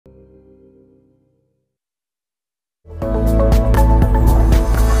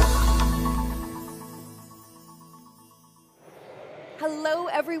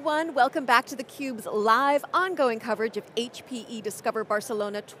everyone. Welcome back to theCUBE's live, ongoing coverage of HPE Discover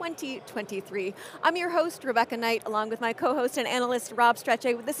Barcelona 2023. I'm your host, Rebecca Knight, along with my co-host and analyst, Rob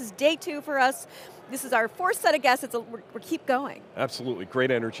Strechay. This is day 2 for us. This is our 4th set of guests. We're keep going. Absolutely,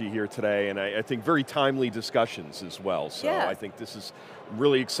 great energy here today, and I think very timely discussions as well. So yes. I think this is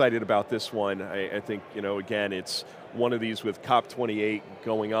really excited about this one. I think, again, it's one of these with COP28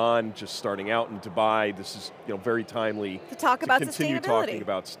 going on, just starting out in Dubai. This is, very timely to talk about continue sustainability. Talking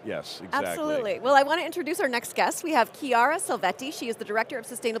about, yes, exactly. Absolutely. Well, I want to introduce our next guest. We have Chiara Selvetti. She is the Director of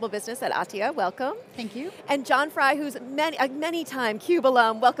Sustainable Business at Atea. Welcome. Thank you. And John Frey, who's a many-time CUBE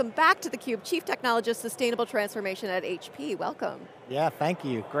alum. Welcome back to theCUBE, Chief Technologist, Sustainable Transformation at HPE. Welcome. Yeah, thank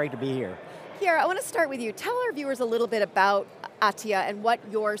you. Great to be here. Chiara, I want to start with you. Tell our viewers a little bit about Atea and what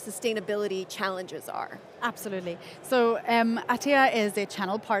your sustainability challenges are. Absolutely. So Atea is a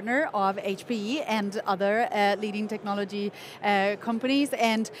channel partner of HPE and other leading technology companies,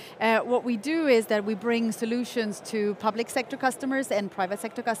 and what we do is that we bring solutions to public sector customers and private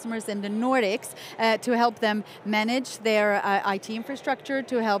sector customers in the Nordics to help them manage their IT infrastructure,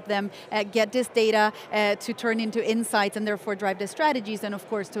 to help them get this data to turn into insights and therefore drive their strategies, and of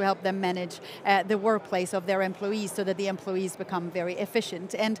course to help them manage the workplace of their employees so that the employees become very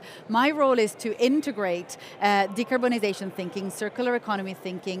efficient. And my role is to integrate decarbonization thinking, circular economy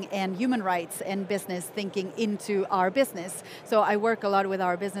thinking, and human rights and business thinking into our business. So I work a lot with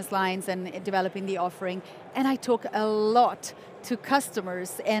our business lines and developing the offering, and I talk a lot to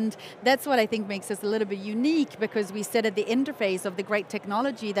customers, and that's what I think makes us a little bit unique, because we sit at the interface of the great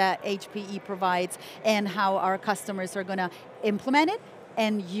technology that HPE provides and how our customers are going to implement it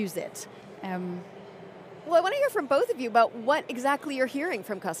and use it. Well, I want to hear from both of you about what exactly you're hearing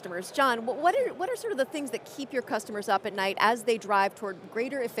from customers. John, what are sort of the things that keep your customers up at night as they drive toward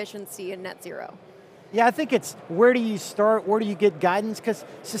greater efficiency and net zero? Yeah, I think it's where do you start, where do you get guidance? Because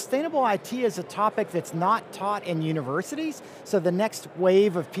sustainable IT is a topic that's not taught in universities, so the next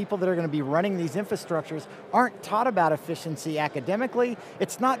wave of people that are going to be running these infrastructures aren't taught about efficiency academically.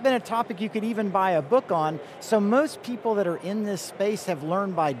 It's not been a topic you could even buy a book on, so most people that are in this space have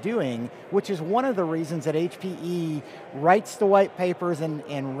learned by doing, which is one of the reasons that HPE writes the white papers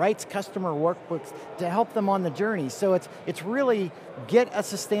and writes customer workbooks to help them on the journey. So it's really get a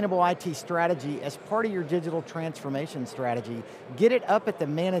sustainable IT strategy as part of your digital transformation strategy. Get it up at the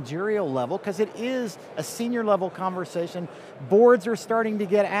managerial level, because it is a senior level conversation. Boards are starting to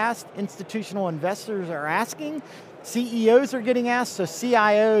get asked, institutional investors are asking, CEOs are getting asked, so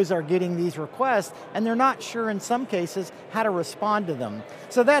CIOs are getting these requests, and they're not sure in some cases how to respond to them.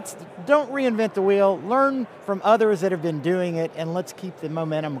 So don't reinvent the wheel, learn from others that have been doing it, and let's keep the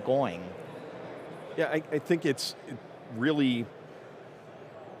momentum going. Yeah, I think it's really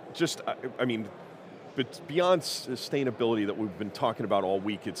just, but beyond sustainability that we've been talking about all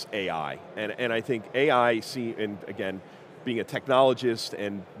week, it's AI. And I think AI, and again, being a technologist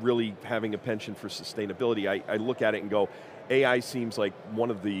and really having a penchant for sustainability, I look at it and go, AI seems like one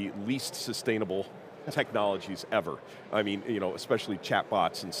of the least sustainable technologies ever. I mean, especially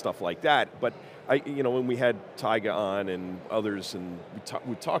chatbots and stuff like that. But when we had Tyga on and others, and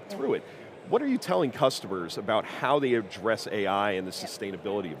we talked through it, what are you telling customers about how they address AI and the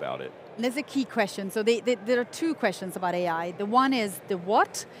sustainability about it? That's a key question. So there are 2 questions about AI. The one is the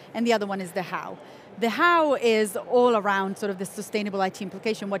what, and the other one is the how. The how is all around sort of the sustainable IT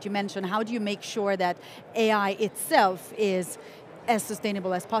implication, what you mentioned. How do you make sure that AI itself is as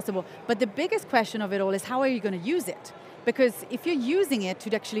sustainable as possible? But the biggest question of it all is, how are you going to use it? Because if you're using it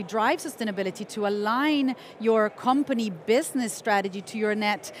to actually drive sustainability, to align your company business strategy to your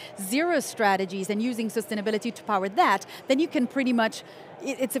net zero strategies and using sustainability to power that, then you can pretty much,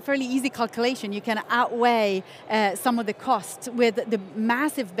 it's a fairly easy calculation. You can outweigh some of the costs with the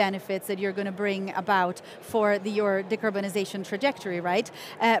massive benefits that you're going to bring about for your decarbonization trajectory, right?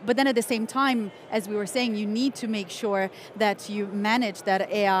 But then at the same time, as we were saying, you need to make sure that you manage that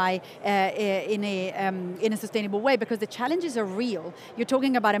AI in a sustainable way, because the challenges are real. You're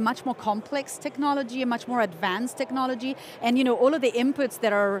talking about a much more complex technology, a much more advanced technology, and all of the inputs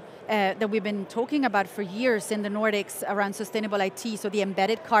that we've been talking about for years in the Nordics around sustainable IT, so the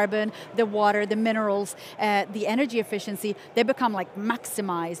embedded carbon, the water, the minerals, the energy efficiency, they become like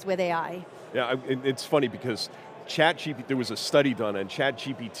maximized with AI. Yeah, it's funny because ChatGPT, there was a study done on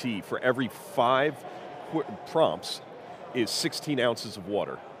ChatGPT, for every 5 prompts is 16 ounces of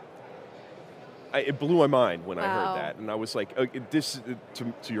water. It blew my mind when I heard that, and I was like,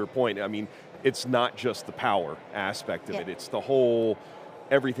 to your point, I mean, it's not just the power aspect of it, it's the whole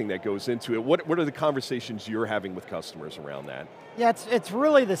everything that goes into it. What are the conversations you're having with customers around that? Yeah, it's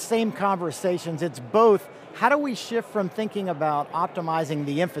really the same conversations. It's both, how do we shift from thinking about optimizing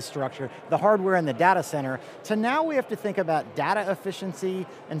the infrastructure, the hardware in the data center, to now we have to think about data efficiency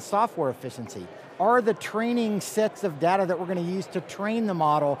and software efficiency. Are the training sets of data that we're going to use to train the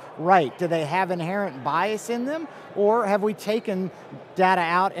model right? Do they have inherent bias in them? Or have we taken data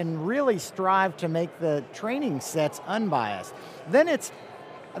out and really strive to make the training sets unbiased? Then it's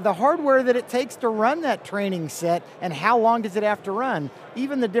the hardware that it takes to run that training set, and how long does it have to run?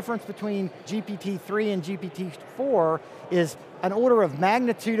 Even the difference between GPT-3 and GPT-4 is an order of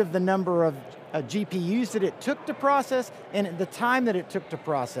magnitude of the number of GPUs that it took to process and the time that it took to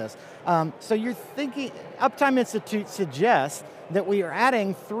process. So you're thinking, Uptime Institute suggests that we are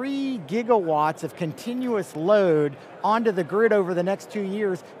adding 3 gigawatts of continuous load onto the grid over the next 2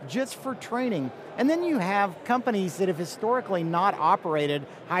 years just for training. And then you have companies that have historically not operated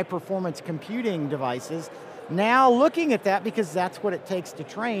high performance computing devices now looking at that because that's what it takes to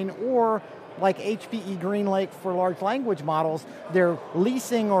train, or like HPE GreenLake for large language models, they're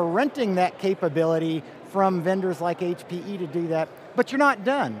leasing or renting that capability from vendors like HPE to do that, but you're not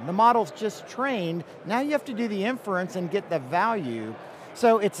done. The model's just trained, now you have to do the inference and get the value.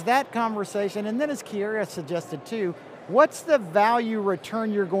 So it's that conversation, and then as Chiara suggested too, what's the value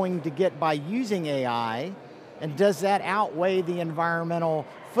return you're going to get by using AI, and does that outweigh the environmental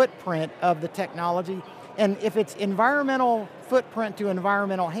footprint of the technology? And if it's environmental footprint to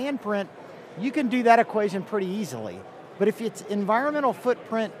environmental handprint, you can do that equation pretty easily. But if it's environmental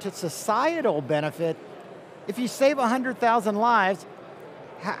footprint to societal benefit, if you save 100,000 lives,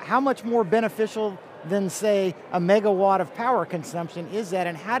 how much more beneficial than say a megawatt of power consumption is that,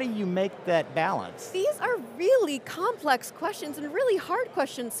 and how do you make that balance? These are really complex questions and really hard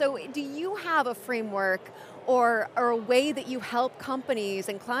questions. So do you have a framework or a way that you help companies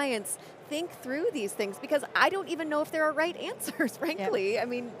and clients think through these things? Because I don't even know if there are right answers, frankly. Yeah. I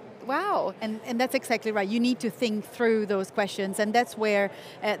mean, wow. And that's exactly right. You need to think through those questions, and that's where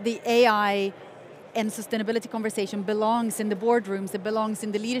the AI and sustainability conversation belongs in the boardrooms, it belongs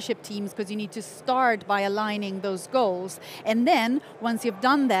in the leadership teams, because you need to start by aligning those goals. And then, once you've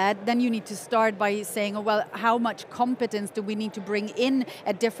done that, then you need to start by saying, oh, well, how much competence do we need to bring in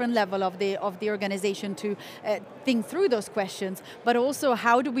at different level of the organization to think through those questions, but also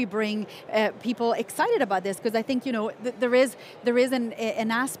how do we bring people excited about this? Because I think, there is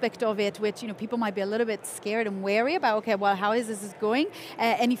an aspect of it which, people might be a little bit scared and wary about, okay, well, how is this going?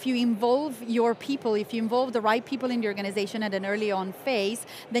 And if you involve your people, if you involve the right people in the organization at an early on phase,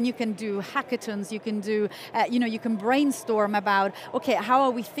 then you can do hackathons, you can do, you can brainstorm about, okay, how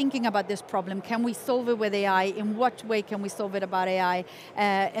are we thinking about this problem? Can we solve it with AI? In what way can we solve it about AI?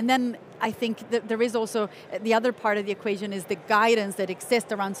 And then I think that there is also, the other part of the equation is the guidance that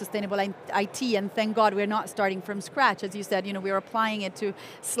exists around sustainable IT, and thank God we're not starting from scratch. As you said, we're applying it to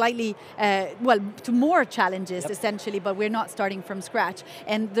slightly, to more challenges, yep, essentially, but we're not starting from scratch.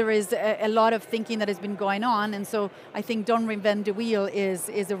 And there is a lot of thinking that has been going on, and so I think don't reinvent the wheel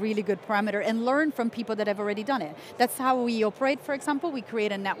is a really good parameter, and learn from people that have already done it. That's how we operate, for example. We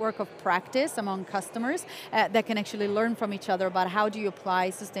create a network of practice among customers that can actually learn from each other about how do you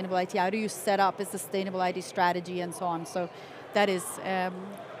apply sustainable IT, how do you set up a sustainable IT strategy, and so on. So that is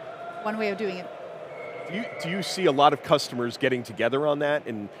one way of doing it. Do you see a lot of customers getting together on that,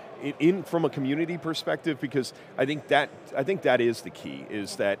 and from a community perspective? Because I think that is the key,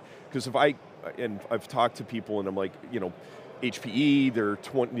 is that, because I've talked to people and I'm like, HPE, they're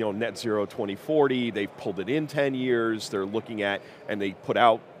net zero 2040, they've pulled it in 10 years, they're looking at, and they put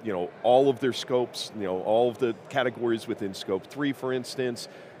out all of their scopes, all of the categories within scope 3, for instance.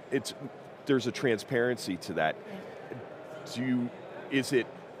 There's a transparency to that. Is it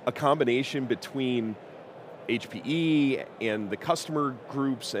a combination between HPE and the customer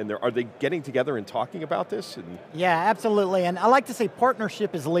groups, and are they getting together and talking about this? Yeah, absolutely, and I like to say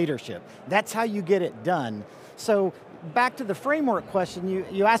partnership is leadership. That's how you get it done. So back to the framework question,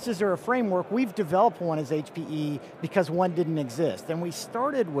 you asked, is there a framework? We've developed one as HPE because one didn't exist, and we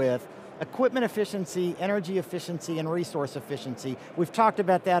started with equipment efficiency, energy efficiency, and resource efficiency. We've talked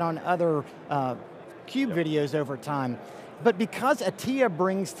about that on other CUBE videos over time. But because Atea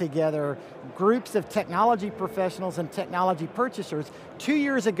brings together groups of technology professionals and technology purchasers, 2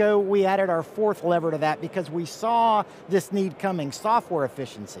 years ago we added our 4th lever to that because we saw this need coming, software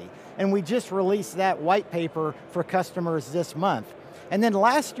efficiency. And we just released that white paper for customers this month. And then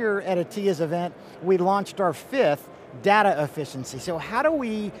last year at Atea's event, we launched our 5th, data efficiency. So how do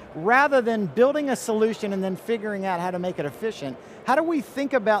we, rather than building a solution and then figuring out how to make it efficient, How do we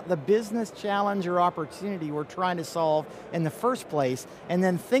think about the business challenge or opportunity we're trying to solve in the first place, and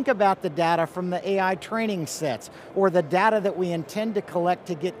then think about the data from the AI training sets, or the data that we intend to collect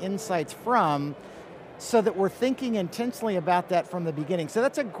to get insights from, so that we're thinking intentionally about that from the beginning. So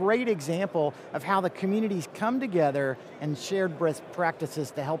that's a great example of how the communities come together and shared best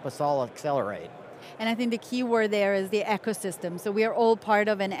practices to help us all accelerate. And I think the key word there is the ecosystem. So we are all part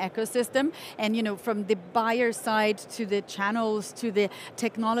of an ecosystem, and from the buyer side to the channels to the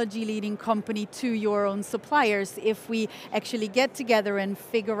technology leading company to your own suppliers, if we actually get together and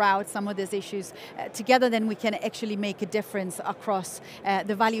figure out some of these issues together, then we can actually make a difference across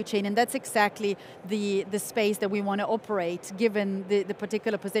the value chain. And that's exactly the space that we want to operate, given the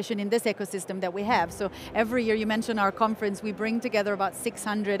particular position in this ecosystem that we have. So every year, you mentioned our conference, we bring together about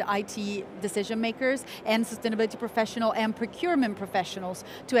 600 IT decision makers and sustainability professional and procurement professionals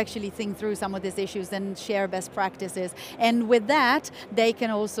to actually think through some of these issues and share best practices. And with that, they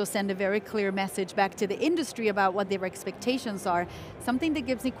can also send a very clear message back to the industry about what their expectations are. Something that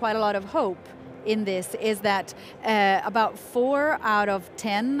gives me quite a lot of hope in this is that about 4 out of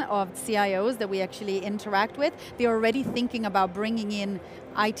 10 of CIOs that we actually interact with, they're already thinking about bringing in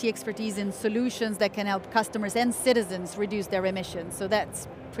IT expertise in solutions that can help customers and citizens reduce their emissions. So that's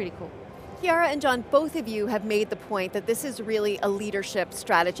pretty cool. Chiara and John, both of you have made the point that this is really a leadership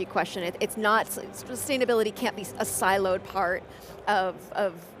strategy question. It's not, sustainability can't be a siloed part of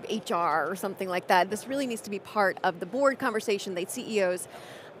HR or something like that. This really needs to be part of the board conversation, the CEOs.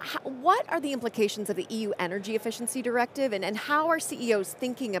 What are the implications of the EU Energy Efficiency Directive, and how are CEOs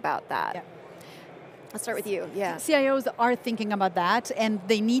thinking about that? Yeah. I'll start with you, yeah. CIOs are thinking about that, and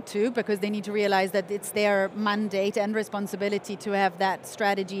they need to, because they need to realize that it's their mandate and responsibility to have that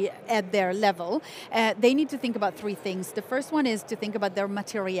strategy at their level. They need to think about 3 things. The first one is to think about their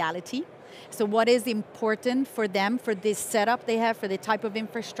materiality. So what is important for them, for this setup they have, for the type of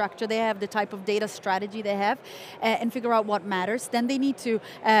infrastructure they have, the type of data strategy they have, and figure out what matters. Then they need to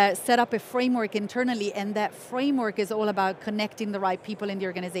set up a framework internally, and that framework is all about connecting the right people in the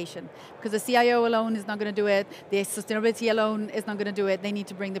organization. Because the CIO alone is not going to do it, the sustainability alone is not going to do it, they need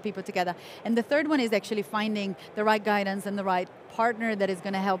to bring the people together. And the third one is actually finding the right guidance and the right partner that is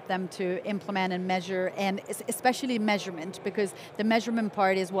going to help them to implement and measure, and especially measurement, because the measurement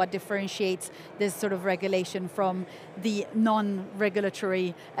part is what differentiates this sort of regulation from the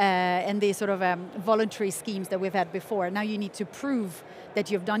non-regulatory and the sort of voluntary schemes that we've had before. Now you need to prove that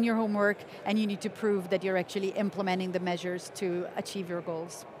you've done your homework, and you need to prove that you're actually implementing the measures to achieve your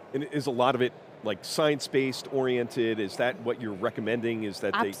goals. And is a lot of it like science-based oriented? Is that what you're recommending? Is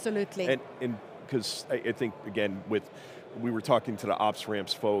that absolutely. And because I think, again, we were talking to the ops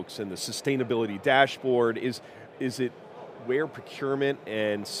ramps folks and the sustainability dashboard, is it where procurement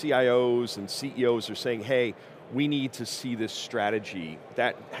and CIOs and CEOs are saying, hey, we need to see this strategy,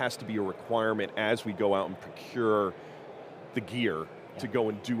 that has to be a requirement as we go out and procure the gear to go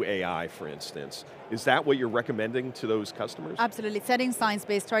and do AI, for instance. Is that what you're recommending to those customers? Absolutely, setting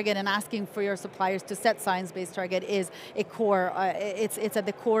science-based target and asking for your suppliers to set science-based target is a core, it's at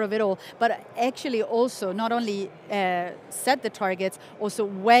the core of it all. But actually also, not only set the targets, also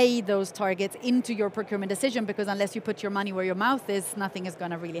weigh those targets into your procurement decision, because unless you put your money where your mouth is, nothing is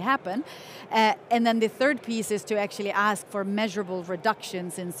going to really happen. And then the third piece is to actually ask for measurable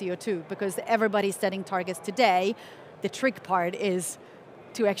reductions in CO2, because everybody's setting targets today. The trick part is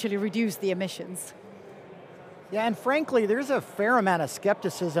to actually reduce the emissions. Yeah, and frankly, there's a fair amount of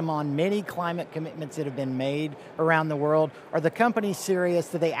skepticism on many climate commitments that have been made around the world. Are the companies serious?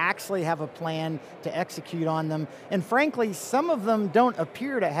 Do they actually have a plan to execute on them? And frankly, some of them don't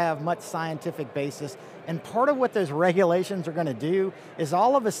appear to have much scientific basis. And part of what those regulations are going to do is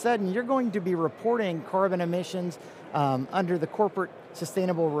all of a sudden you're going to be reporting carbon emissions under the Corporate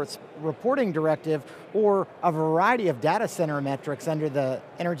Sustainable Reporting Directive, or a variety of data center metrics under the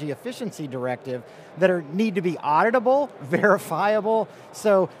Energy Efficiency Directive that need to be auditable, verifiable.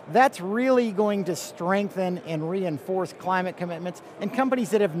 So that's really going to strengthen and reinforce climate commitments, and companies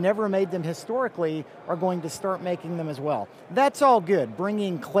that have never made them historically are going to start making them as well. That's all good.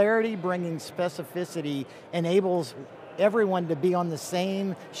 Bringing clarity, bringing specificity enables everyone to be on the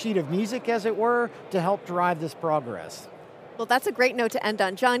same sheet of music, as it were, to help drive this progress. Well, that's a great note to end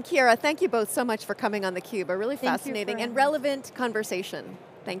on. John, Chiara, thank you both so much for coming on theCUBE. A really fascinating and relevant conversation.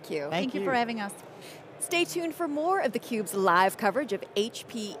 Thank you. Thank you for having us. Stay tuned for more of theCUBE's live coverage of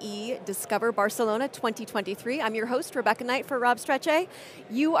HPE Discover Barcelona 2023. I'm your host, Rebecca Knight, for Rob Strechay.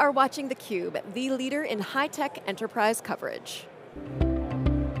 You are watching theCUBE, the leader in high-tech enterprise coverage.